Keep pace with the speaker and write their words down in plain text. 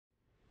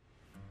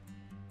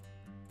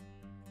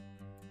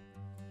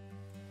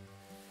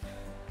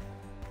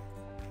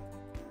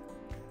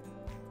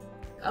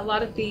A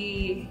lot of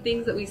the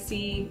things that we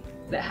see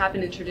that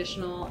happen in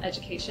traditional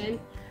education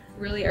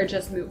really are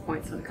just moot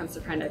points when it comes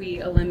to Prenda. We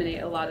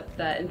eliminate a lot of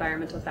the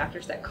environmental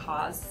factors that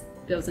cause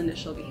those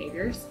initial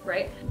behaviors,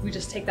 right? We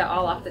just take that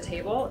all off the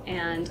table,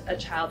 and a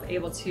child's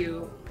able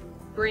to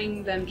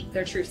bring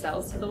their true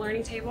selves to the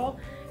learning table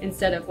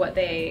instead of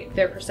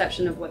their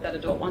perception of what that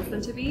adult wants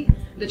them to be.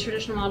 The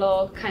traditional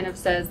model kind of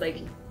says, like,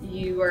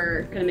 you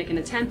are going to make an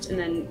attempt and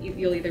then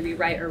you'll either be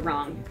right or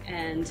wrong,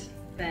 and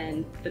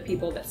then the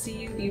people that see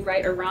you be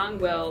right or wrong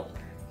will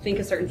think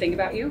a certain thing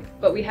about you.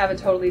 But we have a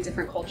totally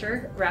different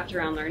culture wrapped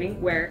around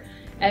learning where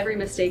every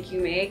mistake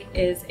you make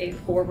is a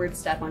forward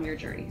step on your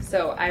journey.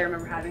 So I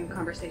remember having a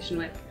conversation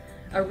with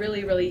a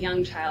really, really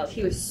young child.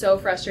 He was so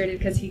frustrated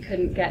because he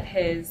couldn't get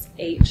his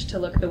H to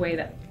look the way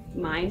that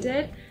mine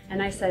did.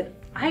 And I said,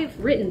 I've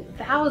written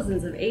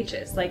thousands of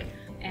H's,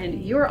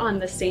 and you're on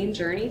the same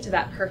journey to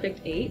that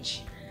perfect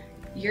H.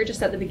 You're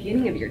just at the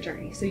beginning of your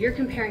journey. So you're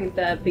comparing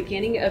the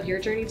beginning of your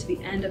journey to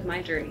the end of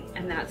my journey,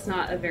 and that's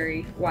not a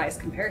very wise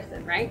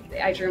comparison, right?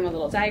 I drew him a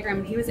little diagram,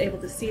 and he was able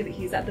to see that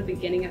he's at the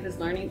beginning of his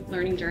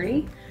learning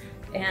journey,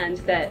 and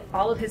that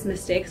all of his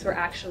mistakes were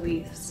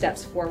actually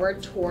steps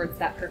forward towards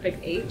that perfect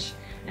H.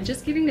 And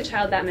just giving the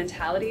child that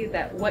mentality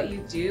that what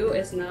you do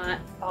is not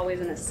always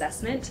an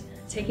assessment,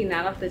 taking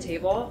that off the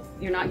table.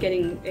 You're not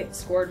getting it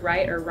scored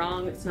right or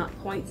wrong. It's not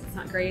points, it's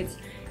not grades.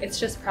 It's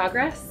just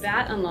progress.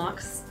 That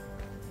unlocks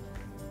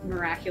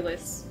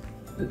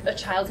a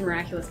child's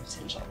miraculous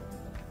potential.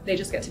 They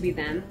just get to be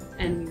them,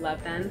 and we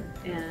love them,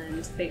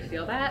 and they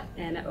feel that,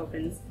 and it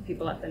opens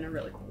people up in a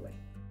really cool way.